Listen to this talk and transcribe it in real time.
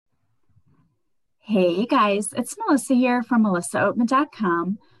Hey guys, it's Melissa here from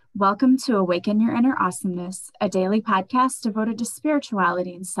melissaoatman.com. Welcome to Awaken Your Inner Awesomeness, a daily podcast devoted to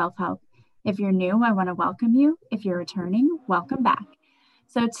spirituality and self-help. If you're new, I want to welcome you. If you're returning, welcome back.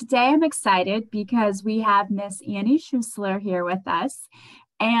 So today I'm excited because we have Miss Annie Schuessler here with us,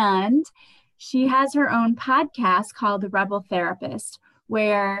 and she has her own podcast called The Rebel Therapist,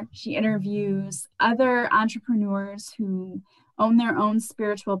 where she interviews other entrepreneurs who own their own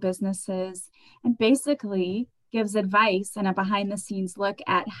spiritual businesses and basically gives advice and a behind the scenes look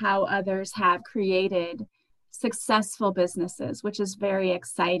at how others have created successful businesses, which is very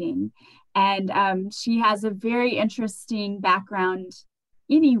exciting. And she has a very interesting background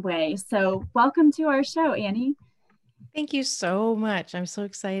anyway. So, welcome to our show, Annie. Thank you so much. I'm so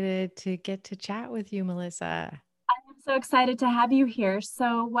excited to get to chat with you, Melissa. I'm so excited to have you here.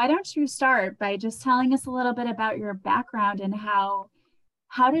 So, why don't you start by just telling us a little bit about your background and how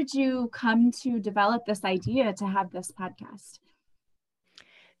did you come to develop this idea to have this podcast?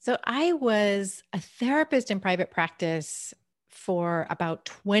 So, I was a therapist in private practice for about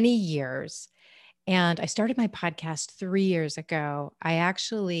 20 years, and I started my podcast 3 years ago. I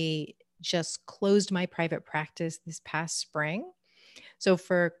actually just closed my private practice this past spring. So,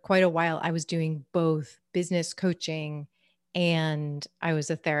 for quite a while, I was doing both business coaching and I was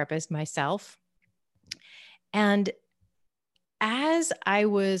a therapist myself. And as I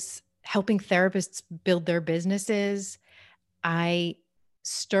was helping therapists build their businesses, I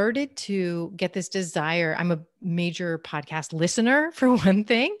started to get this desire. I'm a major podcast listener, for one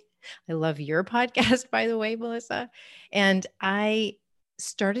thing. I love your podcast, by the way, Melissa. And I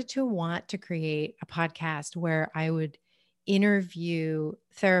started to want to create a podcast where I would interview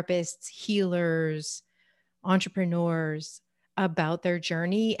therapists, healers, entrepreneurs about their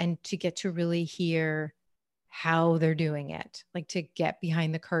journey and to get to really hear how they're doing it, like to get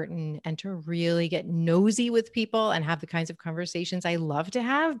behind the curtain and to really get nosy with people and have the kinds of conversations I love to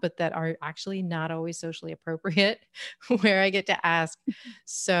have, but that are actually not always socially appropriate, where I get to ask,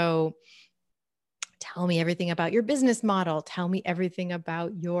 so tell me everything about your business model. Tell me everything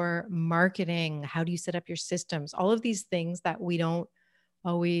about your marketing. How do you set up your systems? All of these things that we don't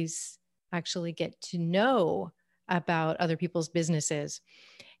always actually get to know about other people's businesses.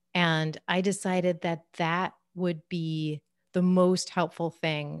 And I decided that that would be the most helpful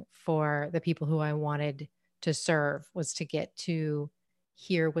thing for the people who I wanted to serve, was to get to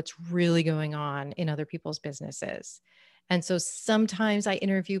hear what's really going on in other people's businesses. And so sometimes I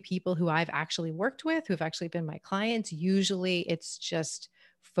interview people who I've actually worked with, who've actually been my clients. Usually it's just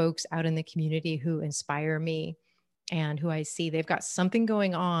folks out in the community who inspire me and who I see they've got something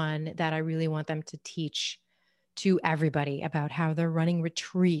going on that I really want them to teach to everybody about how they're running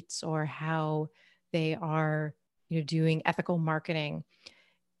retreats or how they are, doing ethical marketing.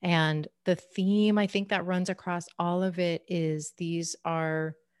 And the theme I think that runs across all of it is these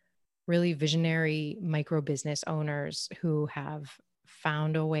are really visionary micro business owners who have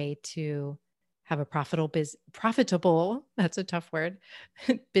found a way to have a profitable, that's a tough word,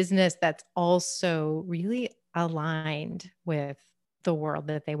 business that's also really aligned with the world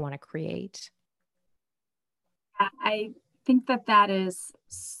that they want to create. I think that that is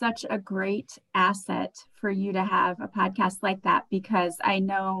such a great asset for you to have a podcast like that because I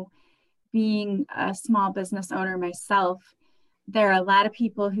know being a small business owner myself, there are a lot of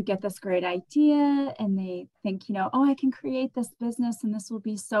people who get this great idea and they think, oh, I can create this business and this will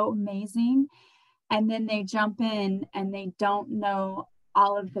be so amazing. And then they jump in and they don't know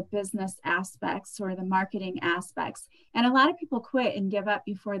all of the business aspects or the marketing aspects. And a lot of people quit and give up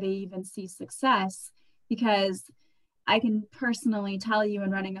before they even see success because I can personally tell you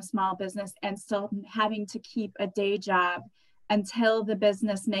in running a small business and still having to keep a day job until the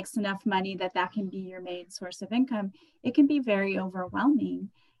business makes enough money that that can be your main source of income, it can be very overwhelming.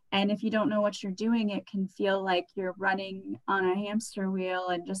 And if you don't know what you're doing, it can feel like you're running on a hamster wheel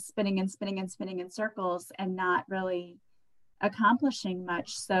and just spinning and spinning and spinning in circles and not really accomplishing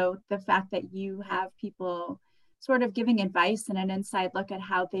much. So the fact that you have people sort of giving advice and an inside look at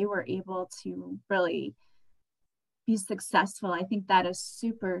how they were able to really be successful, I think that is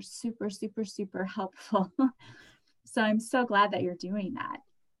super, super, super, super helpful. So I'm so glad that you're doing that.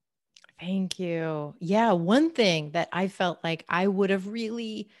 Thank you. Yeah, one thing that I felt like I would have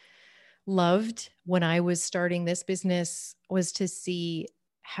really loved when I was starting this business was to see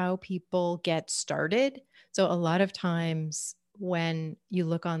how people get started. So, a lot of times when you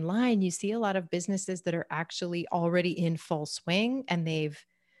look online, you see a lot of businesses that are actually already in full swing and they've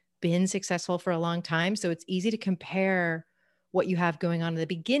been successful for a long time. So, it's easy to compare what you have going on in the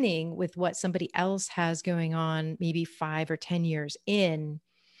beginning with what somebody else has going on maybe 5 or 10 years in.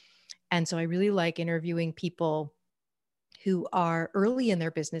 And so I really like interviewing people who are early in their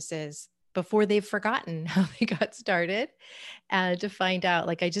businesses before they've forgotten how they got started, and to find out.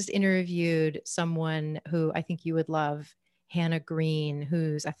 Like, I just interviewed someone who I think you would love, Hannah Green,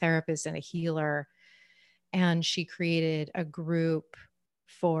 who's a therapist and a healer. And she created a group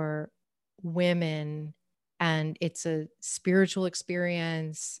for women, and it's a spiritual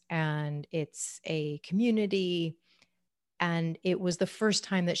experience and it's a community. And it was the first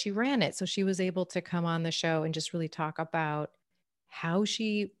time that she ran it. So she was able to come on the show and just really talk about how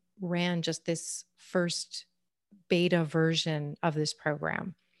she ran just this first beta version of this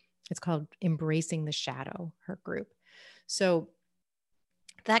program. It's called Embracing the Shadow, her group. So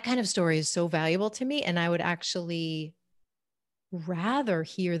that kind of story is so valuable to me. And I would actually rather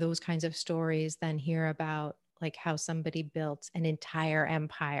hear those kinds of stories than hear about like how somebody built an entire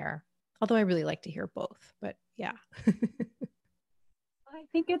empire. Although I really like to hear both, but yeah. I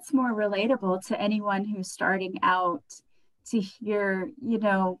think it's more relatable to anyone who's starting out to hear,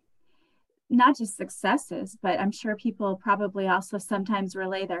 not just successes, but I'm sure people probably also sometimes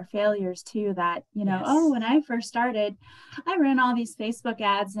relay their failures too. That, oh, Yes. when I first started, I ran all these Facebook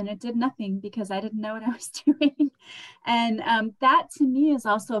ads and it did nothing because I didn't know what I was doing. And that to me is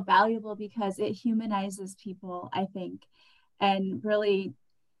also valuable because it humanizes people, I think, and really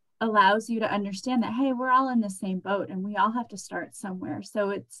allows you to understand that, hey, we're all in the same boat and we all have to start somewhere. So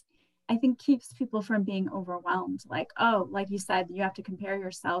it's, I think, keeps people from being overwhelmed. Like, oh, like you said, you have to compare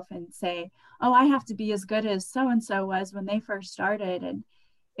yourself and say, oh, I have to be as good as so and so was when they first started. And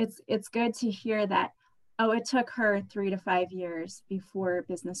it's good to hear that, oh, it took her 3 to 5 years before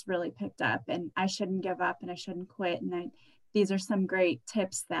business really picked up, and I shouldn't give up and I shouldn't quit. And these are some great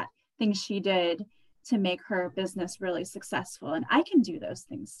tips, that things she did to make her business really successful. And I can do those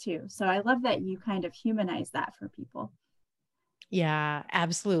things too. So I love that you kind of humanize that for people. Yeah,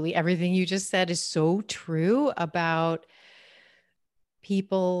 absolutely. Everything you just said is so true about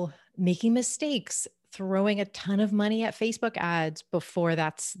people making mistakes, throwing a ton of money at Facebook ads before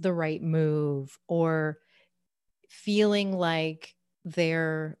that's the right move, or feeling like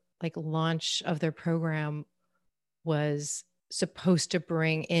their like launch of their program was supposed to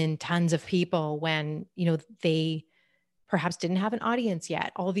bring in tons of people when, they perhaps didn't have an audience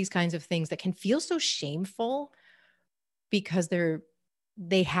yet. All these kinds of things that can feel so shameful because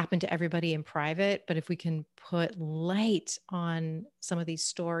they happen to everybody in private. But if we can put light on some of these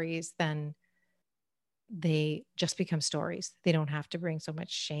stories, then they just become stories. They don't have to bring so much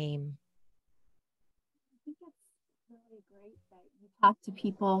shame. I think it's really great that you talk to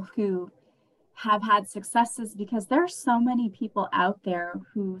people who have had successes, because there are so many people out there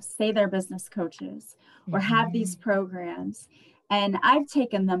who say they're business coaches or have these Mhm. programs. And I've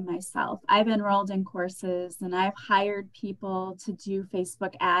taken them myself. I've enrolled in courses and I've hired people to do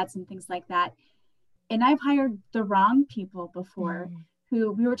Facebook ads and things like that. And I've hired the wrong people before. Mm.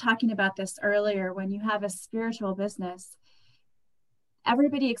 Who, we were talking about this earlier, when you have a spiritual business,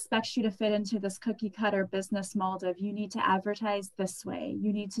 everybody expects you to fit into this cookie cutter business mold of, you need to advertise this way,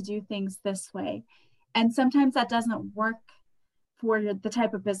 you need to do things this way. And sometimes that doesn't work for the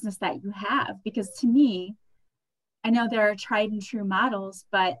type of business that you have. Because to me, I know there are tried and true models,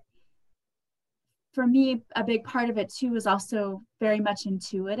 but for me, a big part of it too is also very much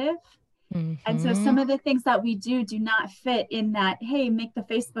intuitive. And so Mhm. some of the things that we do not fit in that, hey, make the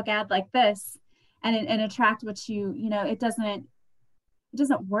Facebook ad like this and attract what it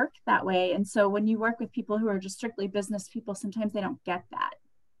doesn't work that way. And so when you work with people who are just strictly business people, sometimes they don't get that.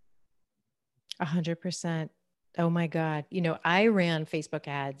 100%. Oh my God. I ran Facebook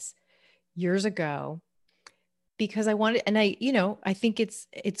ads years ago because I wanted, and I think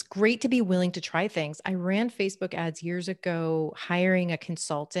it's great to be willing to try things. I ran Facebook ads years ago, hiring a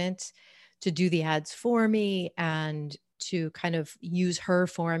consultant to do the ads for me and to kind of use her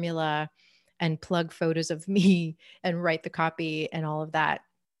formula and plug photos of me and write the copy and all of that.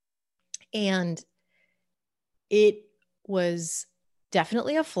 And it was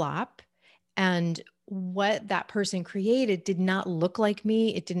definitely a flop. And what that person created did not look like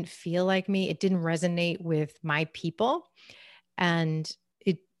me. It didn't feel like me. It didn't resonate with my people. And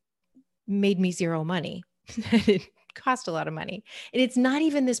it made me zero money. It cost a lot of money. And it's not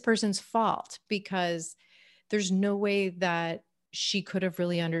even this person's fault, because there's no way that she could have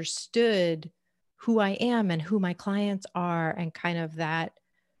really understood who I am and who my clients are, and kind of that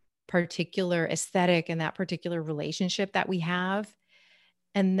particular aesthetic and that particular relationship that we have.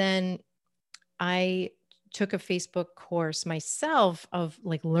 And then I took a Facebook course myself of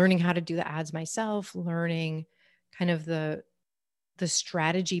like learning how to do the ads myself, learning kind of the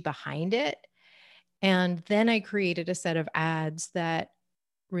strategy behind it. And then I created a set of ads that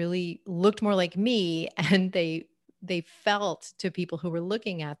really looked more like me, and they felt to people who were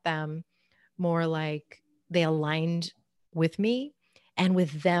looking at them more like they aligned with me and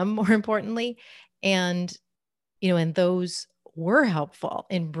with them more importantly. And, and those were helpful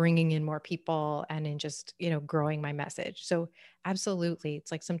in bringing in more people and in just, growing my message. So absolutely.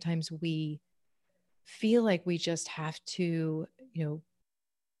 It's like sometimes we feel like we just have to,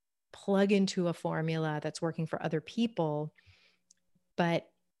 plug into a formula that's working for other people. But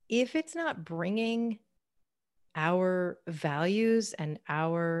if it's not bringing our values and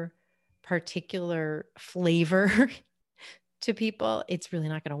our particular flavor to people, it's really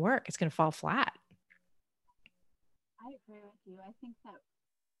not going to work. It's going to fall flat. I agree with you. I think that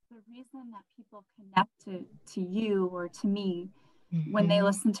the reason that people connect to you or to me when they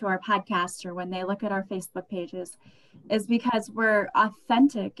listen to our podcast or when they look at our Facebook pages is because we're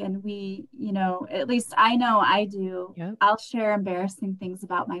authentic, and we, at least I know I do. Yep. I'll share embarrassing things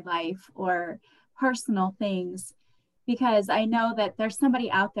about my life or personal things because I know that there's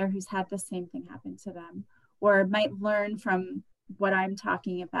somebody out there who's had the same thing happen to them or might learn from what I'm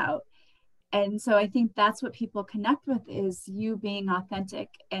talking about. And so I think that's what people connect with, is you being authentic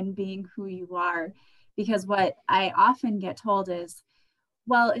and being who you are. Because what I often get told is,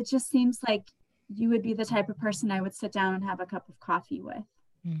 well, it just seems like you would be the type of person I would sit down and have a cup of coffee with.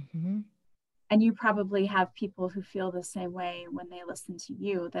 Mm-hmm. And you probably have people who feel the same way when they listen to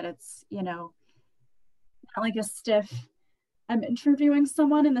you, that it's, not like a stiff, I'm interviewing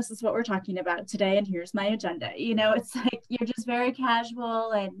someone and this is what we're talking about today and here's my agenda. It's like you're just very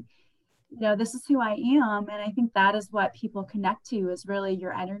casual and this is who I am. And I think that is what people connect to, is really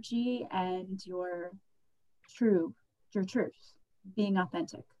your energy and your truth, being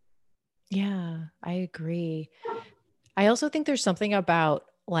authentic. Yeah, I agree. I also think there's something about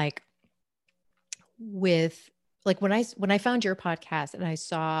like with like when I found your podcast and I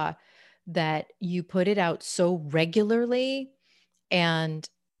saw that you put it out so regularly and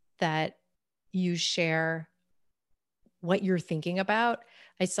that you share what you're thinking about,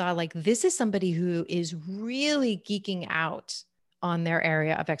 I saw like this is somebody who is really geeking out on their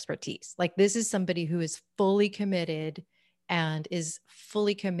area of expertise. Like this is somebody who is fully committed and is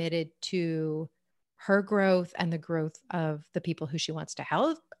fully committed to her growth and the growth of the people who she wants to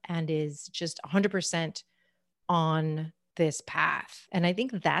help, and is just 100% on this path. And I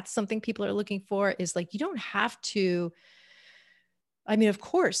think that's something people are looking for, is like, you don't have to, I mean, of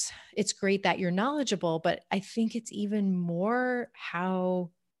course, it's great that you're knowledgeable, but I think it's even more how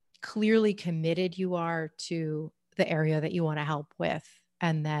clearly committed you are to the area that you want to help with.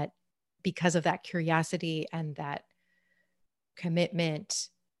 And that because of that curiosity and that commitment,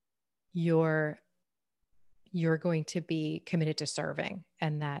 you're going to be committed to serving.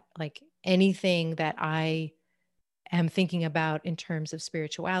 And that like anything that I am thinking about in terms of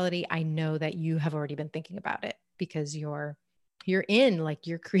spirituality, I know that you have already been thinking about it because you're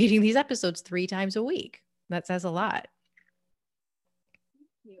creating these episodes 3 times a week. That says a lot.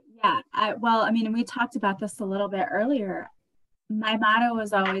 Yeah. We talked about this a little bit earlier. My motto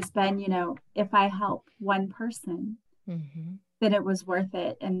has always been, if I help one person, then it was worth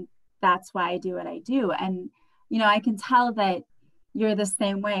it. And that's why I do what I do. And, I can tell that you're the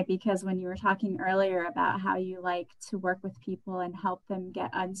same way, because when you were talking earlier about how you like to work with people and help them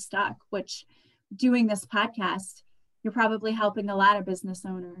get unstuck, which doing this podcast, you're probably helping a lot of business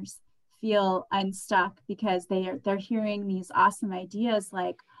owners feel unstuck because they're hearing these awesome ideas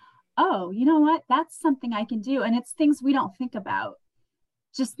like, oh, you know what? That's something I can do. And it's things we don't think about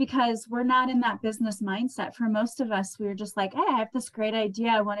just because we're not in that business mindset. For most of us, we're just like, hey, I have this great idea.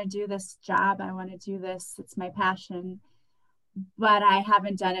 I want to do this job. I want to do this. It's my passion. But I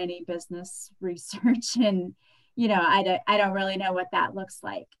haven't done any business research and, I don't really know what that looks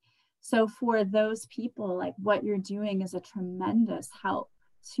like. So for those people, like what you're doing is a tremendous help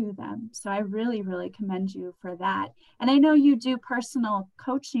to them. So I really, really commend you for that. And I know you do personal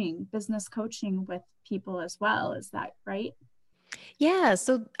coaching, business coaching with people as well. Is that right? Yeah.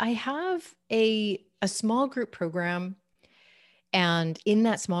 So I have a small group program. And in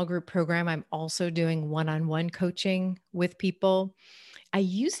that small group program, I'm also doing one-on-one coaching with people. I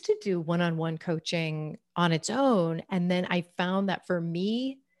used to do one-on-one coaching on its own. And then I found that for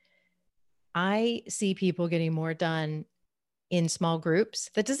me, I see people getting more done in small groups.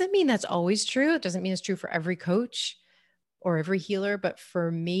 That doesn't mean that's always true. It doesn't mean it's true for every coach or every healer. But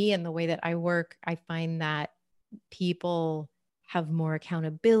for me and the way that I work, I find that people have more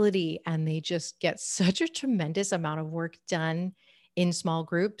accountability and they just get such a tremendous amount of work done in small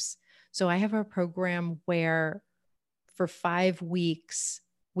groups. So I have a program where for 5 weeks,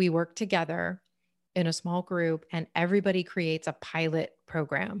 we work together in a small group and everybody creates a pilot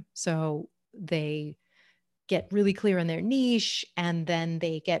program. So they get really clear on their niche, and then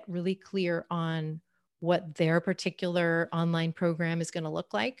they get really clear on what their particular online program is going to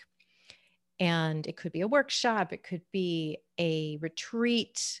look like. And it could be a workshop, it could be a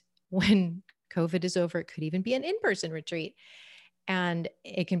retreat when COVID is over, it could even be an in-person retreat. And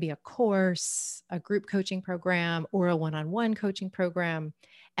it can be a course, a group coaching program, or a one-on-one coaching program.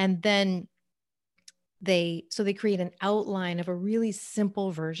 And then they create an outline of a really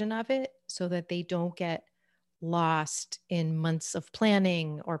simple version of it so that they don't get lost in months of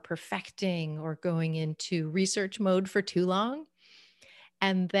planning or perfecting or going into research mode for too long.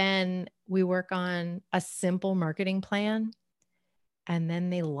 And then we work on a simple marketing plan, and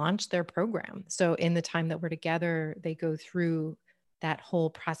then they launch their program. So in the time that we're together, they go through that whole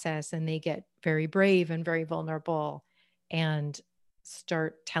process and they get very brave and very vulnerable and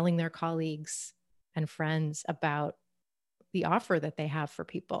start telling their colleagues and friends about the offer that they have for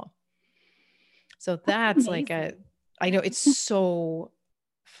people. So that's like I know it's so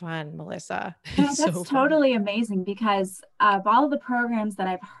fun, Melissa. No, It's that's so fun. totally amazing because of all the programs that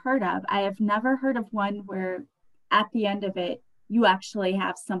I've heard of, I have never heard of one where at the end of it, you actually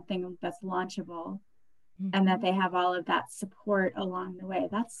have something that's launchable and that they have all of that support along the way.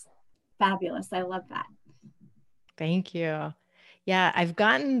 That's fabulous. I love that. Thank you. Yeah, I've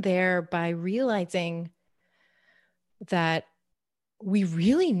gotten there by realizing that we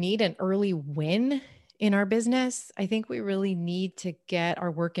really need an early win in our business. I think we really need to get our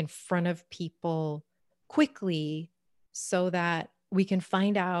work in front of people quickly so that we can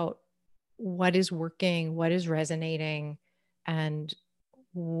find out what is working, what is resonating, and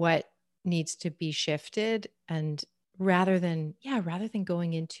what needs to be shifted. And rather than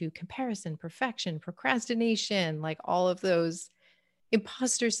going into comparison, perfection, procrastination, like all of those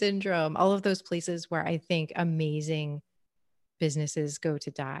imposter syndrome, all of those places where I think amazing businesses go to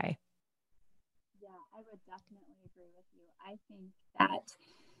die. Yeah, I would definitely agree with you. I think that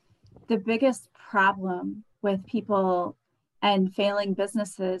the biggest problem with people and failing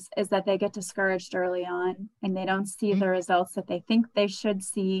businesses is that they get discouraged early on and they don't see the results that they think they should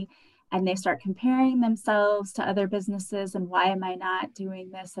see. And they start comparing themselves to other businesses and why am I not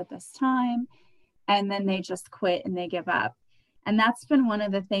doing this at this time? And then they just quit and they give up. And that's been one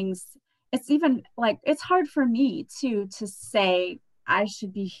of the things. It's even like it's hard for me too to say I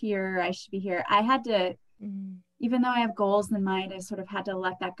should be here, I should be here. I had to, even though I have goals in mind, I sort of had to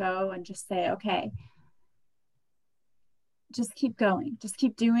let that go and just say, okay, just keep going, just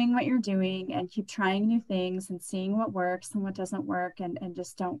keep doing what you're doing and keep trying new things and seeing what works and what doesn't work, and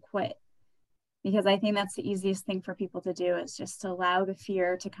just don't quit. Because I think that's the easiest thing for people to do is just to allow the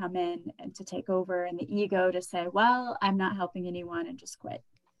fear to come in and to take over and the ego to say, well, I'm not helping anyone, and just quit.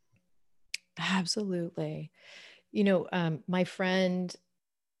 Absolutely. My friend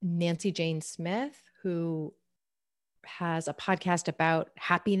Nancy Jane Smith, who has a podcast about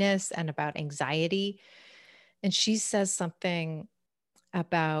happiness and about anxiety, and she says something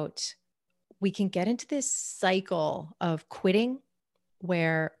about we can get into this cycle of quitting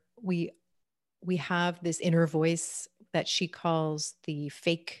where we have this inner voice that she calls the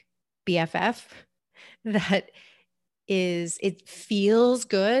fake BFF that it feels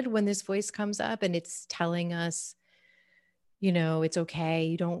good when this voice comes up and it's telling us, it's okay.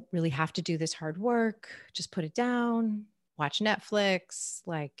 You don't really have to do this hard work. Just put it down, watch Netflix,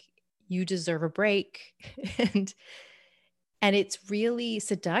 like you deserve a break. and it's really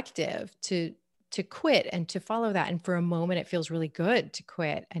seductive to quit and to follow that. And for a moment, it feels really good to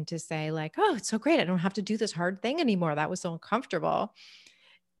quit and to say like, oh, it's so great. I don't have to do this hard thing anymore. That was so uncomfortable.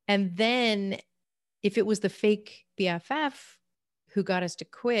 And then if it was the fake BFF who got us to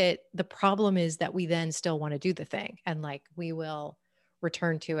quit, the problem is that we then still want to do the thing and like we will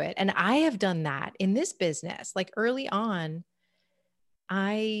return to it. And I have done that in this business. Like early on,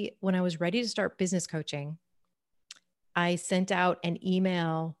 when I was ready to start business coaching, I sent out an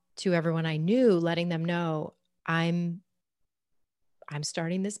email to everyone I knew, letting them know I'm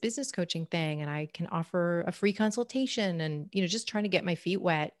starting this business coaching thing and I can offer a free consultation and, just trying to get my feet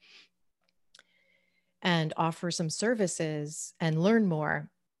wet and offer some services and learn more.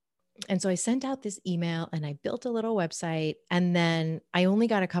 And so I sent out this email and I built a little website, and then I only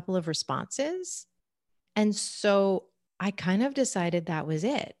got a couple of responses. And so I kind of decided that was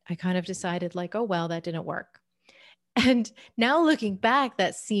it. I kind of decided like, oh, well, that didn't work. And now looking back,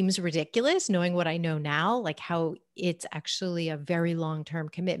 that seems ridiculous, knowing what I know now, like how it's actually a very long-term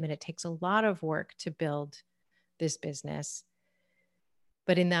commitment. It takes a lot of work to build this business.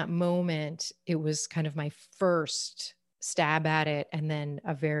 But in that moment, it was kind of my first stab at it and then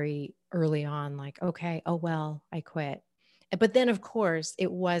a very early on, like, okay, oh, well, I quit. But then of course I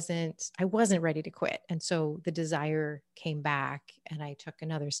wasn't ready to quit. And so the desire came back and I took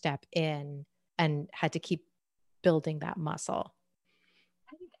another step in and had to keep building that muscle.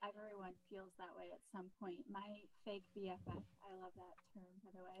 I think everyone feels that way at some point. My fake BFF, I love that term,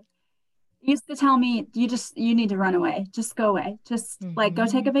 by the way, used to tell me, you need to run away. Just go away. Just like go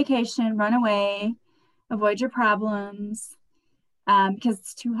take a vacation, run away, avoid your problems, because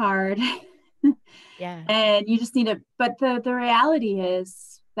it's too hard. Yeah. And you just need to, but the reality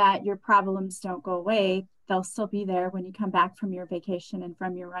is that your problems don't go away. They'll still be there when you come back from your vacation and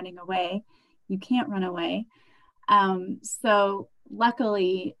from your running away. You can't run away. So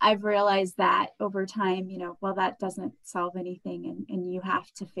luckily I've realized that over time, well, that doesn't solve anything, and you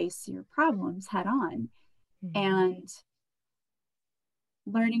have to face your problems head on. And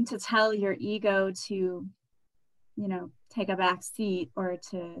learning to tell your ego to, take a back seat or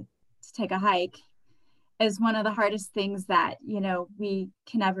to take a hike is one of the hardest things that, we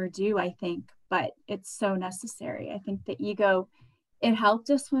can ever do, I think, but it's so necessary. I think the ego, it helped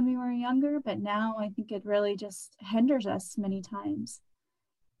us when we were younger, but now I think it really just hinders us many times.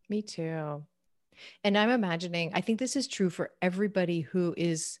 Me too. And I'm imagining, I think this is true for everybody who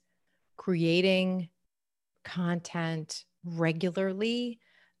is creating content regularly,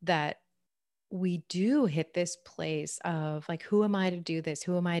 that we do hit this place of like, who am I to do this?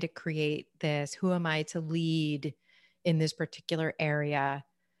 Who am I to create this? Who am I to lead in this particular area?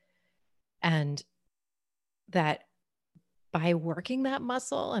 And that by working that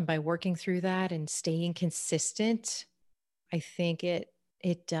muscle and by working through that and staying consistent, I think it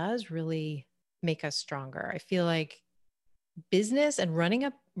does really make us stronger. I feel like business and running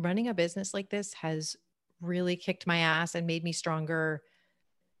a business like this has really kicked my ass and made me stronger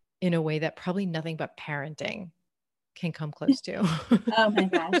in a way that probably nothing but parenting can come close to. Oh my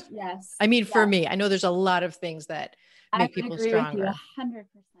gosh, yes. I mean, for yes. me, I know there's a lot of things that make people agree stronger. with you 100%.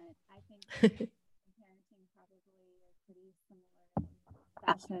 I think parenting probably are pretty similar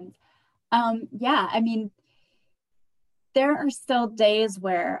in fashions. Yeah, I mean, there are still days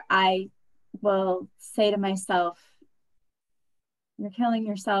where I will say to myself, you're killing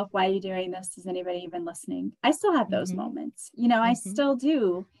yourself. Why are you doing this? Is anybody even listening? I still have those moments. I still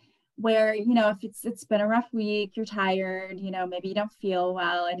do, where, if it's been a rough week, you're tired, maybe you don't feel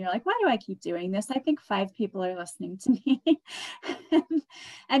well, and you're like, why do I keep doing this? I think 5 people are listening to me.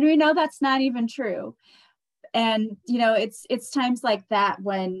 And we know that's not even true. And, it's times like that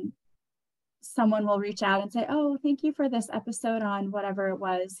when someone will reach out and say, oh, thank you for this episode on whatever it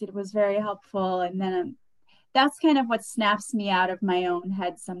was. It was very helpful. And then that's kind of what snaps me out of my own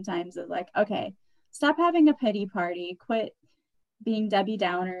head sometimes, is like, okay, stop having a pity party, quit being Debbie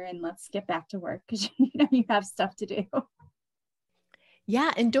Downer, and let's get back to work, because you have stuff to do.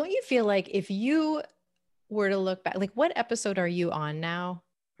 Yeah. And don't you feel like if you were to look back, like what episode are you on now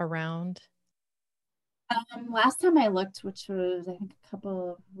around? Last time I looked, which was I think a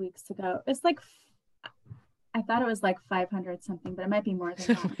couple of weeks ago, it's like, I thought it was like 500 something, but it might be more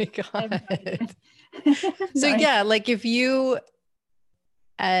than that. Oh my God. So yeah, like if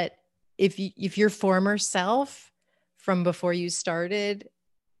your former self from before you started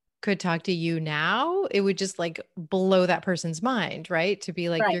could talk to you now, it would just like blow that person's mind, right? To be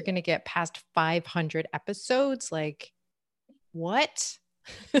like, you're going to get past 500 episodes. Like what?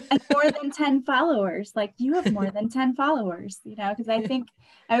 And more than 10 followers. Like, you have more than 10 followers, because I think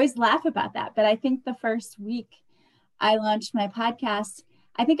I always laugh about that. But I think the first week I launched my podcast,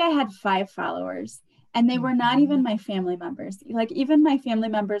 I think I had 5 followers, and they were not even my family members. Like, even my family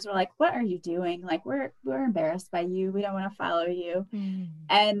members were like, what are you doing? Like, we're embarrassed by you. We don't want to follow you.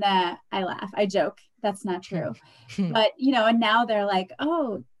 And I laugh, I joke. That's not true. But, and now they're like,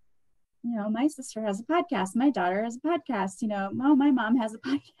 oh, my sister has a podcast. My daughter has a podcast. Oh, my mom has a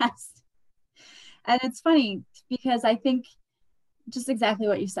podcast. And it's funny because I think just exactly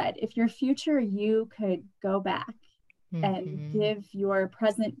what you said. If your future you could go back and give your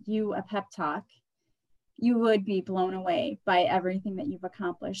present you a pep talk, you would be blown away by everything that you've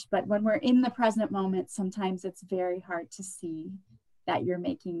accomplished. But when we're in the present moment, sometimes it's very hard to see that you're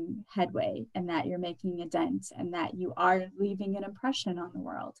making headway, and that you're making a dent, and that you are leaving an impression on the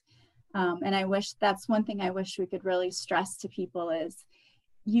world. And I wish, that's one thing I wish we could really stress to people, is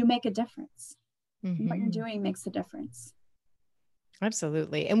you make a difference. What you're doing makes a difference.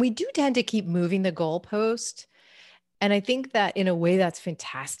 Absolutely. And we do tend to keep moving the goalpost. And I think that in a way that's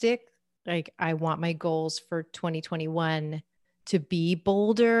fantastic. Like, I want my goals for 2021 to be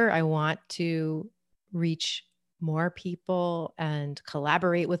bolder. I want to reach more people and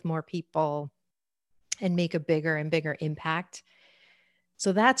collaborate with more people and make a bigger and bigger impact.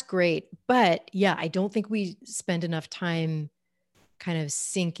 So that's great. But yeah, I don't think we spend enough time kind of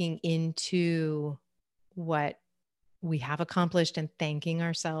sinking into what we have accomplished and thanking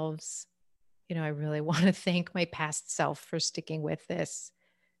ourselves. I really want to thank my past self for sticking with this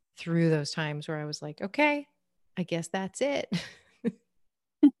through those times where I was like, okay, I guess that's it.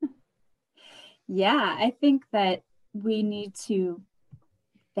 Yeah, I think that we need to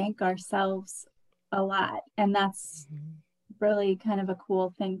thank ourselves a lot. And that's Mhm. really kind of a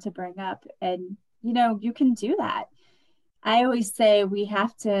cool thing to bring up. And, you can do that. I always say we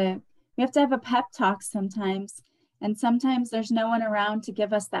have to have a pep talk sometimes. And sometimes there's no one around to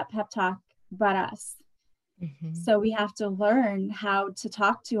give us that pep talk but us. Mhm. So we have to learn how to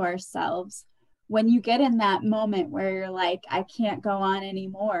talk to ourselves when you get in that moment where you're like, I can't go on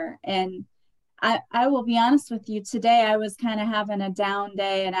anymore. And I will be honest with you, today I was kind of having a down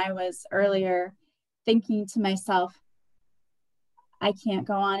day, and I was earlier thinking to myself, I can't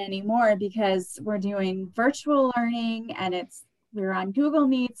go on anymore because we're doing virtual learning, and we were on Google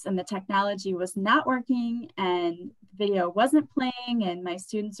Meets and the technology was not working and video wasn't playing, and my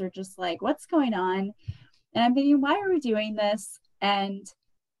students are just like, what's going on? And I'm thinking, why are we doing this? And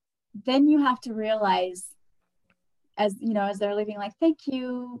then you have to realize, as they're leaving, like, thank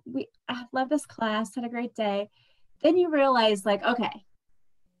you, I love this class, had a great day. Then you realize, like, okay,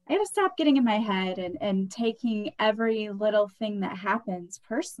 I gotta stop getting in my head and taking every little thing that happens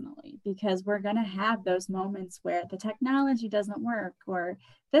personally, because we're gonna have those moments where the technology doesn't work or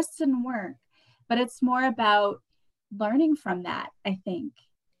this didn't work. But it's more about learning from that, I think,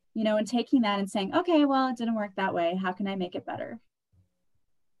 and taking that and saying, okay, well, it didn't work that way. How can I make it better?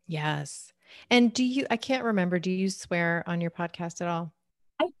 Yes. And I can't remember, do you swear on your podcast at all?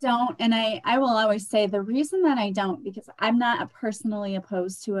 I don't. And I will always say the reason that I don't, because I'm not personally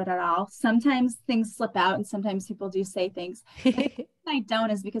opposed to it at all. Sometimes things slip out and sometimes people do say things. But the reason I don't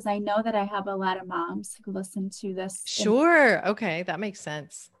is because I know that I have a lot of moms who listen to this, and Sure. Okay. That makes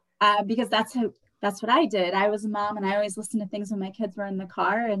sense. because that's what I did. I was a mom and I always listened to things when my kids were in the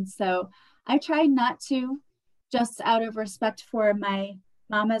car. And so I tried not to, just out of respect for my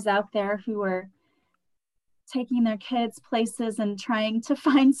mamas out there who are taking their kids places and trying to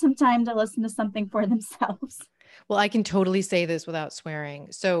find some time to listen to something for themselves. Well, I can totally say this without swearing.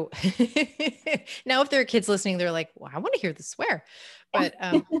 So now if there are kids listening, they're like, well, I want to hear the swear. But,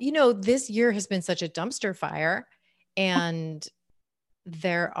 this year has been such a dumpster fire. And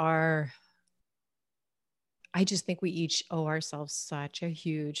there are, I just think we each owe ourselves such a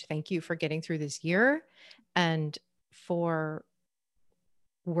huge thank you for getting through this year and for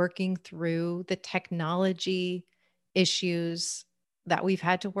working through the technology issues that we've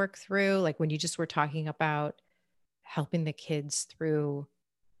had to work through. Like when you just were talking about helping the kids through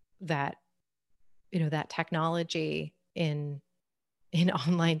that, that technology in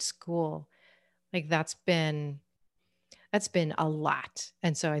online school, like that's been a lot.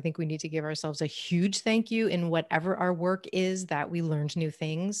 And so I think we need to give ourselves a huge thank you in whatever our work is that we learned new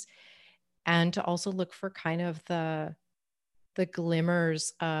things, and to also look for kind of the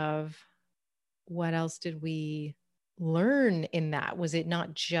glimmers of what else did we learn in that? Was it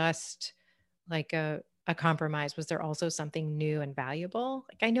not just like a compromise? Was there also something new and valuable?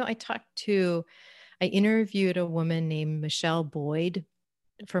 Like I interviewed a woman named Michelle Boyd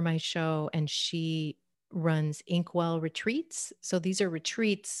for my show, and she runs Inkwell retreats. So these are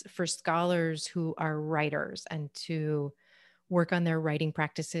retreats for scholars who are writers and to work on their writing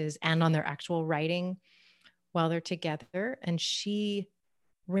practices and on their actual writing while they're together. And she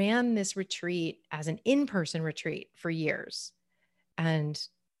ran this retreat as an in-person retreat for years. And,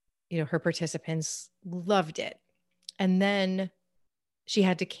 her participants loved it. And then she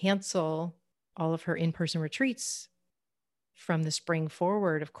had to cancel all of her in-person retreats from the spring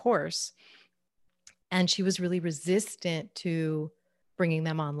forward, of course. And she was really resistant to bringing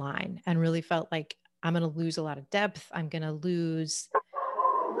them online and really felt like I'm going to lose a lot of depth. I'm going to lose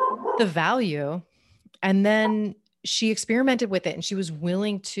the value. And then she experimented with it and she was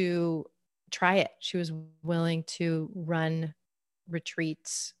willing to try it. She was willing to run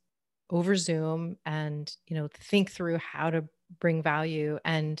retreats over Zoom and, think through how to bring value.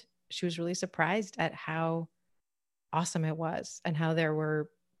 And she was really surprised at how awesome it was and how there were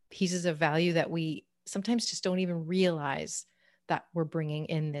pieces of value that we sometimes just don't even realize that we're bringing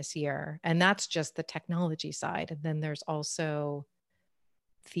in this year. And that's just the technology side. And then there's also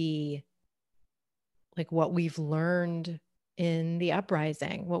the like what we've learned in the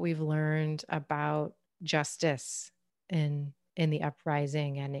uprising, what we've learned about justice in the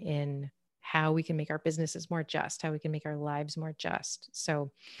uprising and in how we can make our businesses more just, how we can make our lives more just.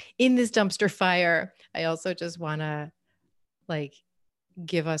 So in this dumpster fire, I also just want to like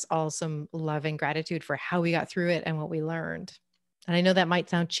give us all some love and gratitude for how we got through it and what we learned. And I know that might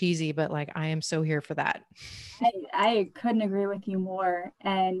sound cheesy, but like, I am so here for that. I couldn't agree with you more.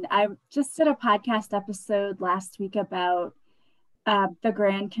 And I just did a podcast episode last week about the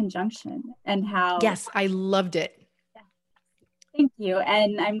Grand Conjunction and how. Yes, I loved it. Thank you.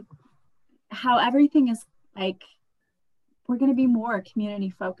 And I'm how everything is like, we're going to be more community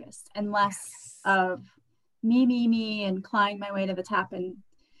focused and less of me, and clawing my way to the top and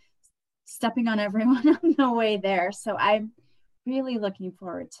stepping on everyone on the way there. So I'm really looking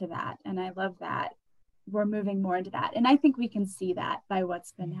forward to that. And I love that we're moving more into that. And I think we can see that by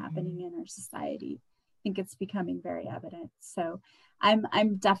what's been happening in our society. I think it's becoming very evident. So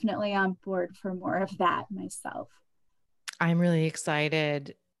I'm definitely on board for more of that myself. I'm really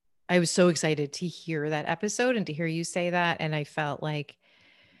excited. I was so excited to hear that episode and to hear you say that. And I felt like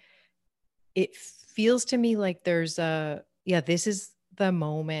it feels to me like there's this is the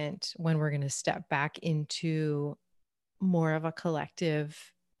moment when we're going to step back into more of a collective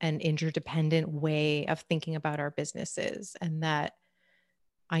and interdependent way of thinking about our businesses. And that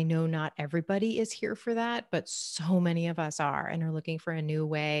I know not everybody is here for that, but so many of us are and are looking for a new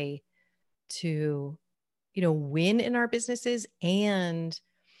way to, win in our businesses and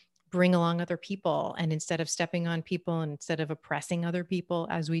bring along other people. And instead of stepping on people, and instead of oppressing other people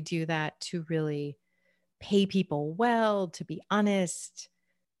as we do that, to really pay people well, to be honest,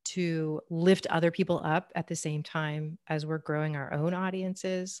 to lift other people up at the same time as we're growing our own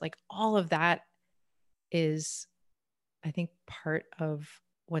audiences. Like all of that is, I think, part of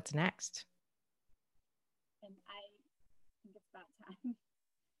what's next. And I think it's about time.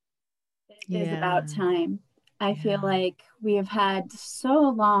 It is about time. I feel like we have had so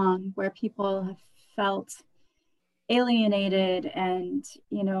long where people have felt alienated and,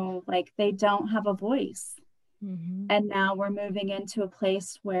 like they don't have a voice. Mm-hmm. And now we're moving into a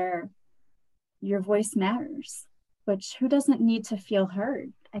place where your voice matters, which who doesn't need to feel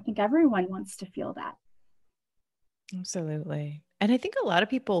heard? I think everyone wants to feel that. Absolutely. And I think a lot of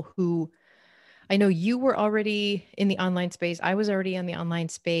people who, I know you were already in the online space, I was already in the online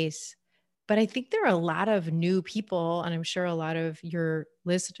space, but I think there are a lot of new people, and I'm sure a lot of your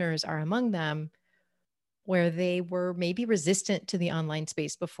listeners are among them, where they were maybe resistant to the online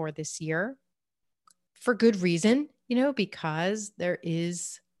space before this year for good reason, because there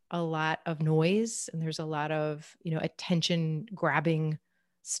is a lot of noise and there's a lot of, attention grabbing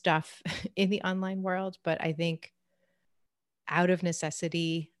stuff in the online world. But I think out of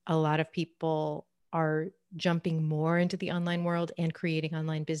necessity, a lot of people are jumping more into the online world and creating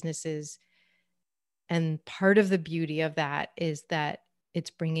online businesses. And part of the beauty of that is that it's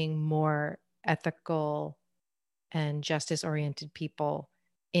bringing more ethical and justice oriented people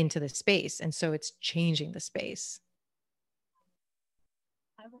into the space. And so it's changing the space.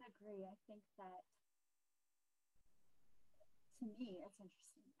 I would agree. I think that to me, it's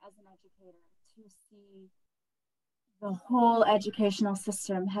interesting as an educator to see the whole educational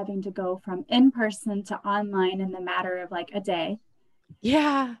system having to go from in person to online in the matter of like a day.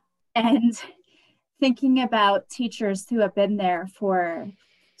 Yeah. And thinking about teachers who have been there for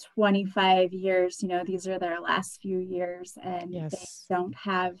 25 years, these are their last few years and they don't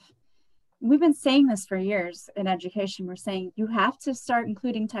have, we've been saying this for years in education. We're saying you have to start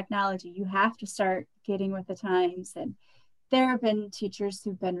including technology. You have to start getting with the times. And there have been teachers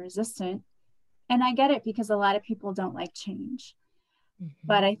who've been resistant. And I get it because a lot of people don't like change. Mm-hmm.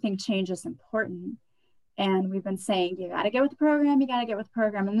 But I think change is important. And we've been saying, you got to get with the program, you got to get with the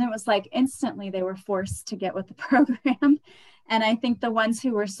program. And then it was like instantly they were forced to get with the program. And I think the ones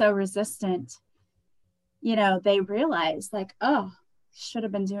who were so resistant, they realized like, oh, should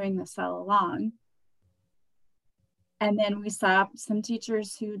have been doing this all along. And then we saw some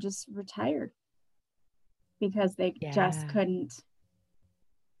teachers who just retired because they just couldn't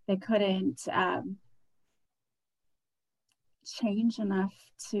change enough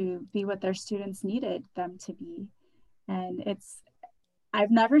to be what their students needed them to be. And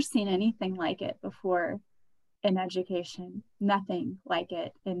I've never seen anything like it before in education, nothing like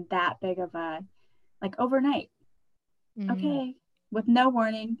it in that big of a, like overnight. Mm-hmm. Okay, with no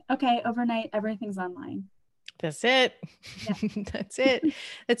warning. Okay, overnight, everything's online. That's it. Yeah. That's it.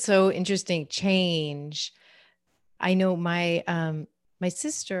 That's so interesting. Change. I know my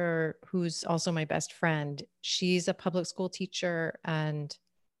sister, who's also my best friend, she's a public school teacher and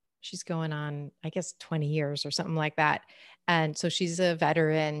she's going on, I guess, 20 years or something like that. And so she's a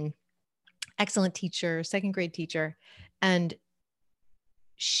veteran, excellent teacher, second grade teacher. And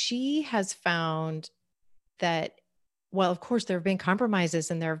she has found that, well, of course, there have been compromises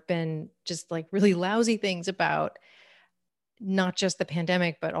and there have been just like really lousy things about not just the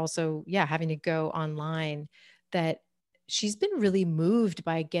pandemic, but also, yeah, having to go online, that she's been really moved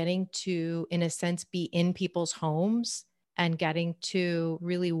by getting to, in a sense, be in people's homes and getting to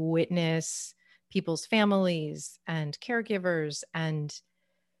really witness people's families and caregivers and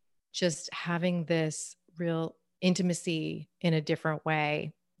just having this real intimacy in a different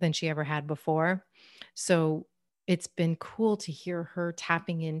way than she ever had before. So it's been cool to hear her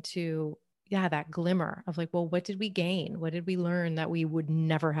tapping into, yeah, that glimmer of like, well, what did we gain? What did we learn that we would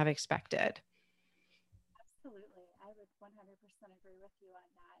never have expected? Absolutely. I would 100% agree with you on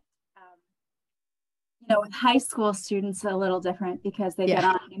that. With high school students, a little different because they Yeah. get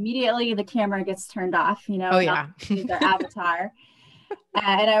on immediately, the camera gets turned off, Oh, and all yeah. see their avatar.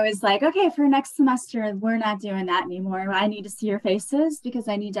 And I was like, okay, for next semester, we're not doing that anymore. I need to see your faces because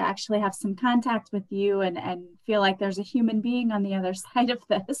I need to actually have some contact with you and feel like there's a human being on the other side of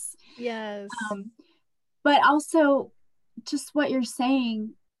this. Yes. Um, but also, just what you're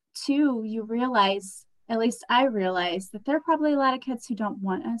saying, too, you realize, at least I realize, that there are probably a lot of kids who don't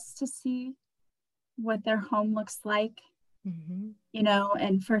want us to see what their home looks like, Mm-hmm.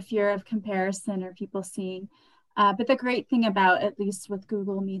 and for fear of comparison or people seeing. But the great thing about, at least with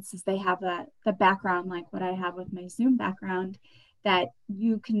Google Meets, is they have the background, like what I have with my Zoom background, that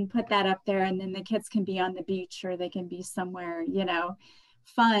you can put that up there and then the kids can be on the beach or they can be somewhere,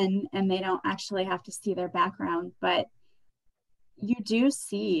 fun, and they don't actually have to see their background. But you do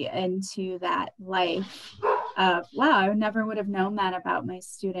see into that life of, wow, I never would have known that about my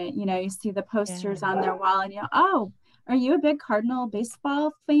student. You see the posters Yeah. on their wall and oh, are you a big Cardinal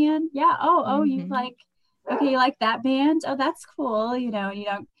baseball fan? Yeah. Oh, you Mm-hmm. like, okay, you like that band? Oh, that's cool. And you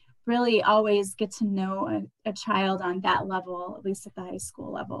don't really always get to know a child on that level, at least at the high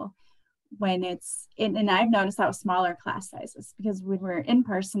school level, when and I've noticed that with smaller class sizes, because when we're in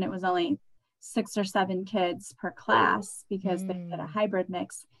person, it was only 6 or 7 kids per class because they did a Mm. hybrid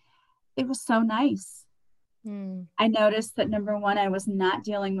mix. It was so nice. Mm. I noticed that, number one, I was not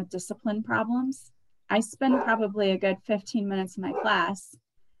dealing with discipline problems. I spend probably a good 15 minutes in my class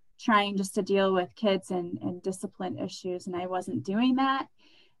trying just to deal with kids and discipline issues, and I wasn't doing that.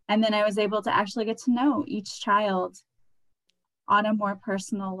 And then I was able to actually get to know each child on a more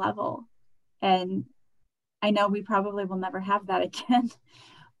personal level. And I know we probably will never have that again,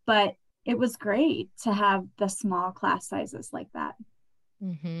 but it was great to have the small class sizes like that.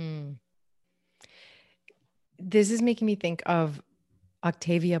 Mm-hmm. This is making me think of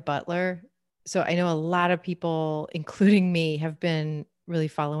Octavia Butler. So I know a lot of people, including me, have been really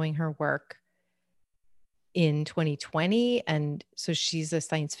following her work in 2020. And so she's a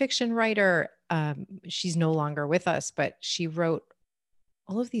science fiction writer. She's no longer with us, but she wrote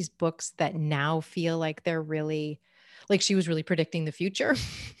all of these books that now feel like they're really, like she was really predicting the future.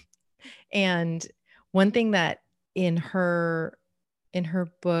 And one thing that in her in her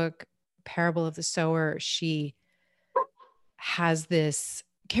book Parable of the Sower, she has this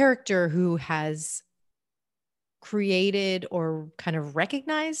character who has created or kind of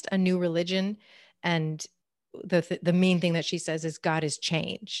recognized a new religion, and the main thing that she says is God is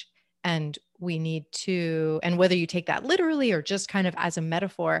change, and we need to, and whether you take that literally or just kind of as a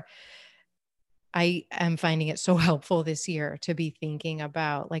metaphor, I am finding it so helpful this year to be thinking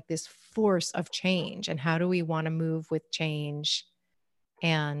about like this force of change and how do we want to move with change,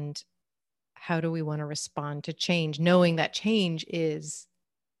 and how do we want to respond to change, knowing that change is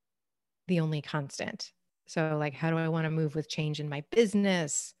the only constant. So, like, how do I want to move with change in my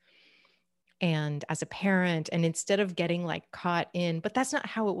business and as a parent? And instead of getting like caught in, but that's not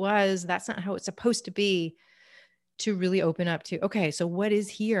how it was, that's not how it's supposed to be, to really open up to, okay, so what is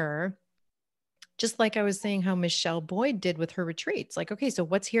here? Just like I was saying, how Michelle Boyd did with her retreats. Like, okay, so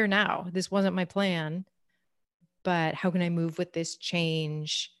what's here now? This wasn't my plan, but how can I move with this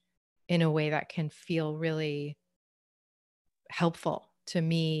change in a way that can feel really helpful to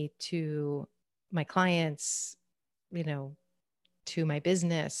me, to my clients, you know, to my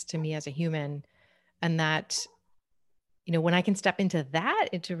business, to me as a human. And that, when I can step into that,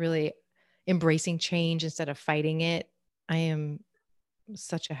 into really embracing change instead of fighting it, I am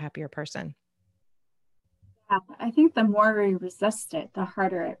such a happier person. Yeah, I think the more we resist it, the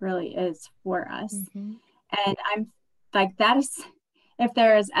harder it really is for us. Mm-hmm. And I'm like, that is, if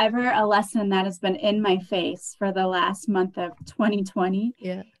there is ever a lesson that has been in my face for the last month of 2020,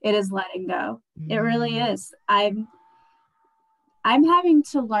 Yeah. it is letting go. It really Mm. is. I'm having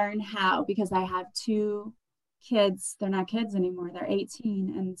to learn how, because I have 2 kids. They're not kids anymore. They're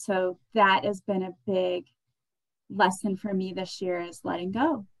 18. And so that has been a big lesson for me this year is letting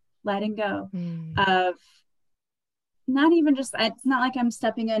go Mm. of not even just, it's not like I'm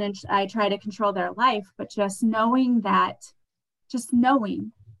stepping in and I try to control their life, but just knowing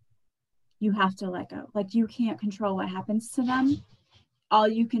you have to let go. Like you can't control what happens to them. All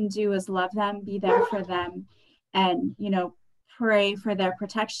you can do is love them, be there for them, and, pray for their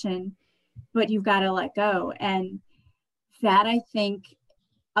protection, but you've got to let go. And that, I think,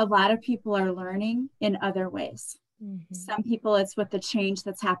 a lot of people are learning in other ways. Mhm. Some people, it's with the change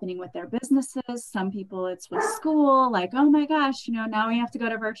that's happening with their businesses. Some people, it's with school, like, oh my gosh, now we have to go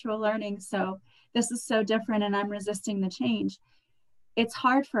to virtual learning. So this is so different and I'm resisting the change. It's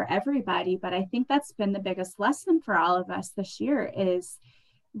hard for everybody, but I think that's been the biggest lesson for all of us this year is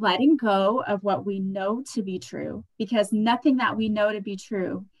letting go of what we know to be true, because nothing that we know to be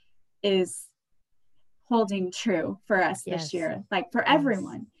true is holding true for us this Yes. year, like for Yes.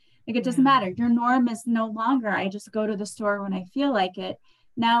 everyone. Like it doesn't Yeah. matter. Your norm is no longer, I just go to the store when I feel like it.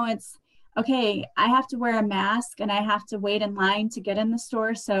 Now it's, okay, I have to wear a mask and I have to wait in line to get in the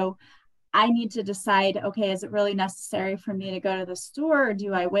store. So I need to decide, okay, is it really necessary for me to go to the store, or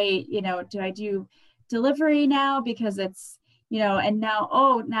do I wait? Do I do delivery now because it's, and now,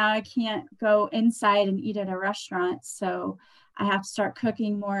 oh, now I can't go inside and eat at a restaurant. So I have to start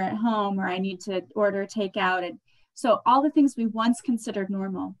cooking more at home, or I need to order takeout. And so all the things we once considered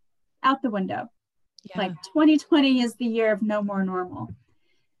normal, out the window. Like Yeah. 2020 is the year of no more normal.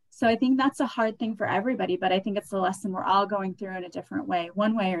 So I think that's a hard thing for everybody, but I think it's a lesson we're all going through in a different way,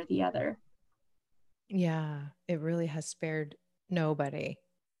 one way or the other. Yeah. It really has spared nobody,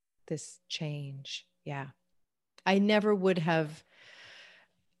 this change. Yeah. I never would have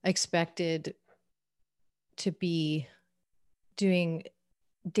expected to be doing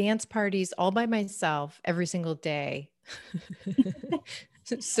dance parties all by myself every single day.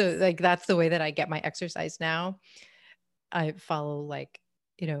 So like that's the way that I get my exercise now. I follow like,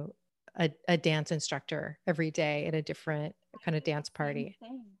 you know, a dance instructor every day at a different kind of dance party.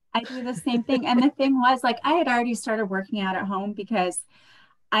 I do the same thing. And the thing was, like, I had already started working out at home because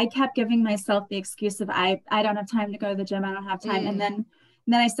I kept giving myself the excuse of I don't have time to go to the gym. I don't have time. Mm. And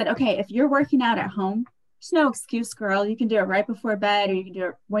then I said, okay, if you're working out at home, there's no excuse, girl. You can do it right before bed, or you can do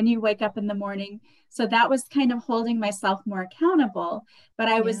it when you wake up in the morning. So that was kind of holding myself more accountable. But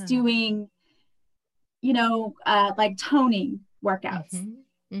I was Yeah. doing, like toning workouts. Mm-hmm.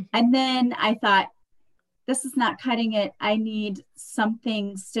 Mm-hmm. And then I thought, this is not cutting it. I need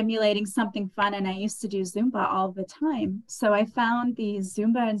something stimulating, something fun. And I used to do Zumba all the time. So I found these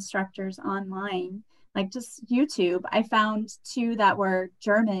Zumba instructors online, like just YouTube. I found two that were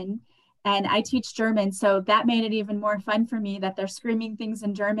German, and I teach German. So that made it even more fun for me that they're screaming things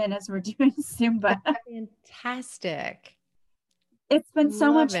in German as we're doing Zumba. That's fantastic. It's been so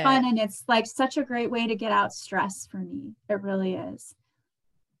Love much fun. it. And it's like such a great way to get out stress for me. It really is.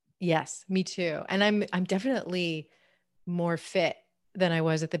 Yes, me too. And I'm definitely more fit than I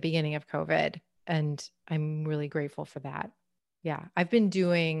was at the beginning of COVID. And I'm really grateful for that. Yeah. I've been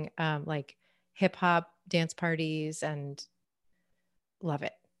doing like hip hop dance parties and love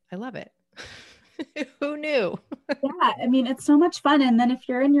it. I love it. Who knew? Yeah, I mean, it's so much fun. And then if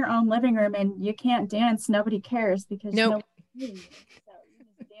you're in your own living room and you can't dance, nobody cares because Nope. nobody's hearing you. So you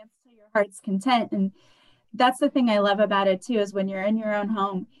just dance to your heart's content. And that's the thing I love about it too, is when you're in your own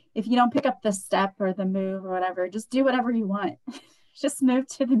home, if you don't pick up the step or the move or whatever, just do whatever you want. Just move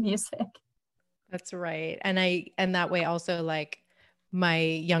to the music. That's right. And that way also like my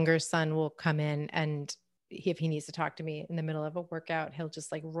younger son will come in and if he needs to talk to me in the middle of a workout, he'll just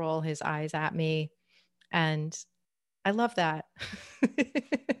like roll his eyes at me. And I love that.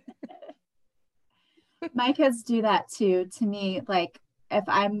 My kids do that too to me. Like if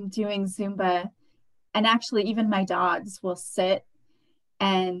I'm doing Zumba, and actually even my dogs will sit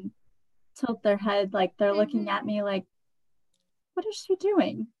and tilt their head like they're looking at Mhm. me like, what is she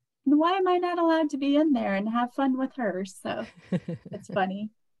doing? And why am I not allowed to be in there and have fun with her? So it's funny.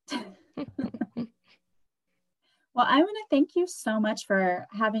 Well, I want to thank you so much for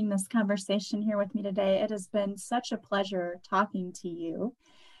having this conversation here with me today. It has been such a pleasure talking to you.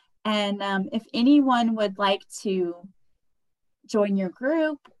 And if anyone would like to join your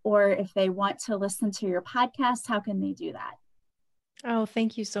group or if they want to listen to your podcast, how can they do that? Oh,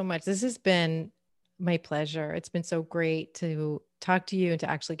 thank you so much. This has been my pleasure. It's been so great to talk to you and to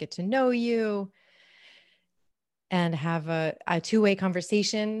actually get to know you and have a two-way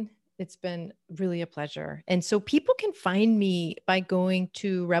conversation. It's been really a pleasure. And so people can find me by going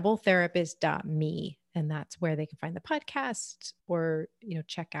to rebeltherapist.me, and that's where they can find the podcast or,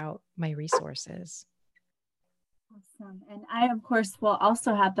 check out my resources. Awesome. And I, of course, will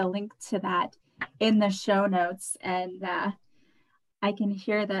also have the link to that in the show notes. And I can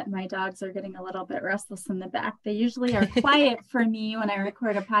hear that my dogs are getting a little bit restless in the back. They usually are quiet for me when I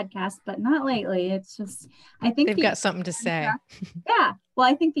record a podcast, but not lately. It's just, I think They've got something to say. Truck, yeah. Well,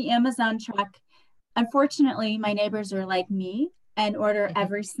 I think the Amazon truck, unfortunately, my neighbors are like me and order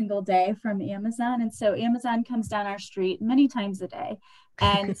every single day from Amazon. And so Amazon comes down our street many times a day.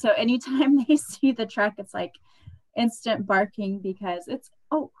 And so anytime they see the truck, it's like instant barking because it's,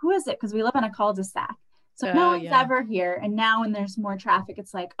 oh, who is it? Because we live on a cul-de-sac. So no one's ever here. And now when there's more traffic,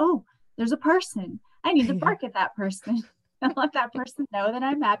 it's like, oh, there's a person. I need to bark at that person and let that person know that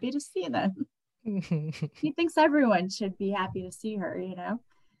I'm happy to see them. He thinks everyone should be happy to see her, you know?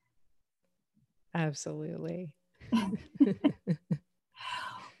 Absolutely.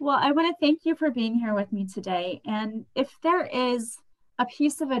 Well, I want to thank you for being here with me today. And if there is a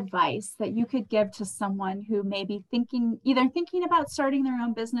piece of advice that you could give to someone who may be either thinking about starting their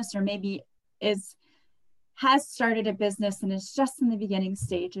own business or maybe has started a business and is just in the beginning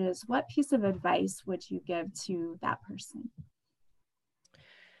stages, what piece of advice would you give to that person?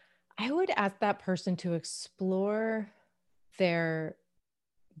 I would ask that person to explore their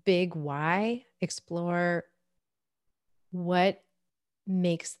big why, explore what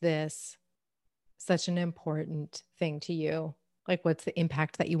makes this such an important thing to you. Like, what's the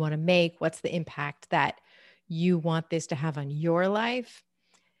impact that you want to make? What's the impact that you want this to have on your life?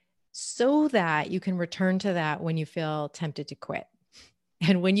 So that you can return to that when you feel tempted to quit.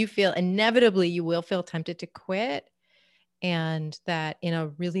 And when you feel, inevitably, you will feel tempted to quit, and that in a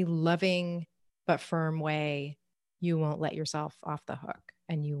really loving but firm way, you won't let yourself off the hook,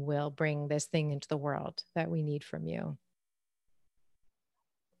 and you will bring this thing into the world that we need from you.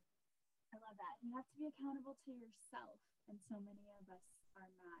 I love that. You have to be accountable to yourself, and so many of us are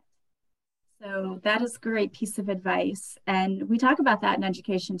not. So that is a great piece of advice. And we talk about that in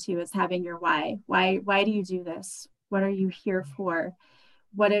education too, is having your why. Why do you do this? What are you here for?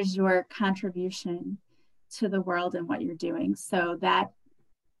 What is your contribution to the world and what you're doing? So that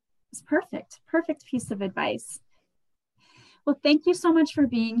is perfect piece of advice. Well, thank you so much for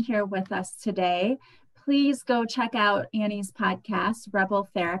being here with us today. Please go check out Annie's podcast, Rebel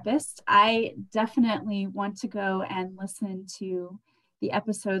Therapist. I definitely want to go and listen to the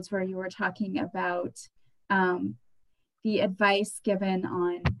episodes where you were talking about the advice given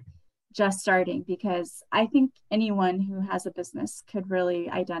on just starting, because I think anyone who has a business could really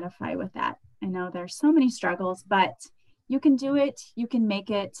identify with that. I know there's so many struggles, but you can do it, you can make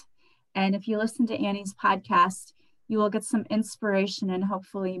it. And if you listen to Annie's podcast, you will get some inspiration and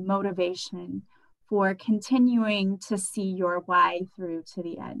hopefully motivation for continuing to see your why through to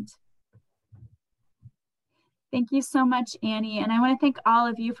the end. Thank you so much, Annie. And I want to thank all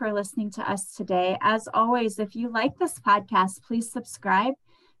of you for listening to us today. As always, if you like this podcast, please subscribe.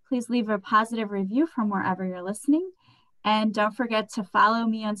 Please leave a positive review from wherever you're listening. And don't forget to follow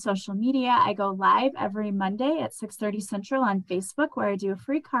me on social media. I go live every Monday at 6:30 Central on Facebook, where I do a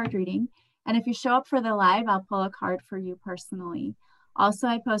free card reading. And if you show up for the live, I'll pull a card for you personally. Also,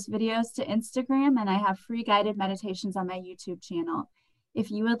 I post videos to Instagram, and I have free guided meditations on my YouTube channel. If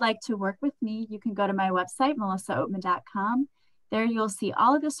you would like to work with me, you can go to my website, melissaoatman.com. There you'll see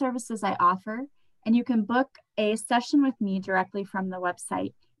all of the services I offer, and you can book a session with me directly from the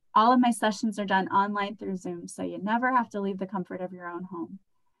website. All of my sessions are done online through Zoom, so you never have to leave the comfort of your own home.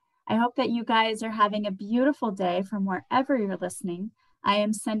 I hope that you guys are having a beautiful day from wherever you're listening. I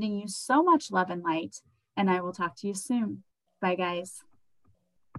am sending you so much love and light, and I will talk to you soon. Bye, guys.